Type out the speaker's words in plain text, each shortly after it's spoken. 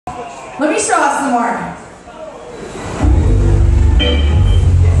Let me show off some more.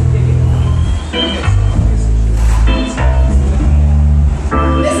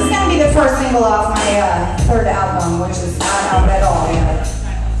 This is going to be the first single off my third album, which is not out at all yet.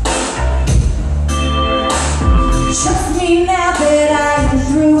 Trust me now that I am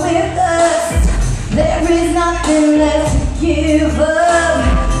through with us. There is nothing left to give up.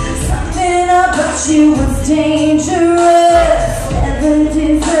 Something about you was dangerous. Never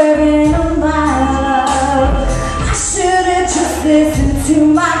deserving of my love. I should have just listened to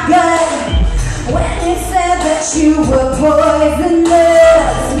my gut when it said that you were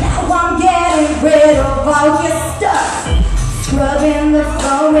poisonous. Now I'm getting rid of all your stuff, scrubbing the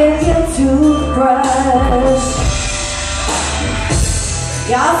floor with your toothbrush.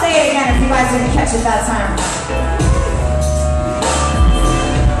 Yeah, I'll say it again if you guys didn't catch it that time.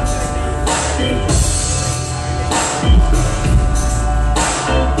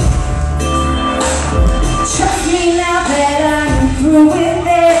 Trust me now that I'm through with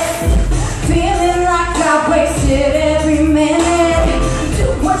it. Feeling like I wasted every minute. Do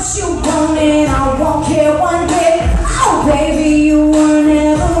what you want and I won't care one bit. Oh baby, you were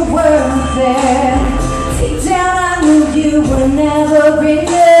never worth it. Deep down I knew you were never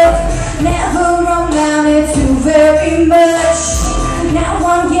enough. Never amounted to very much. Now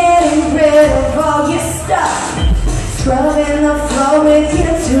I'm getting rid of all your stuff, scrubbing the floor with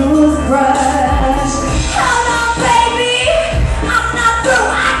your toothbrush. Hold on baby, I'm not through.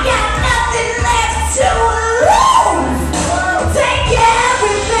 I got nothing left to lose. Take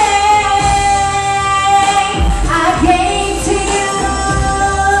everything I gave to you.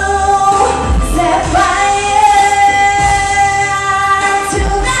 Set fire to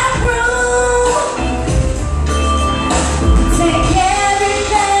that room. Take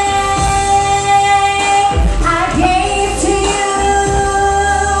everything I gave to you.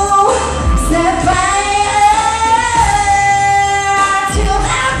 Set fire to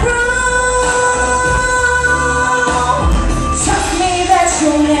that room. Trust me that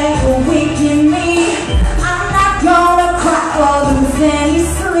you'll never weaken me. I'm not gonna cry or lose any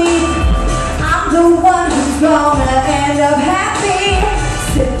sleep. I'm the one who's gonna end up happy.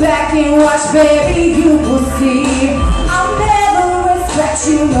 Sit back and watch, baby, you will see. I'll never respect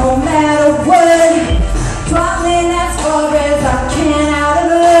you no matter what. Falling as far as I can out of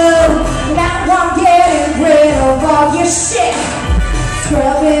love. Now I'm getting rid of all your shit,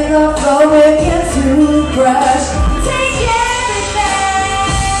 scrubbing the floor with your toothbrush.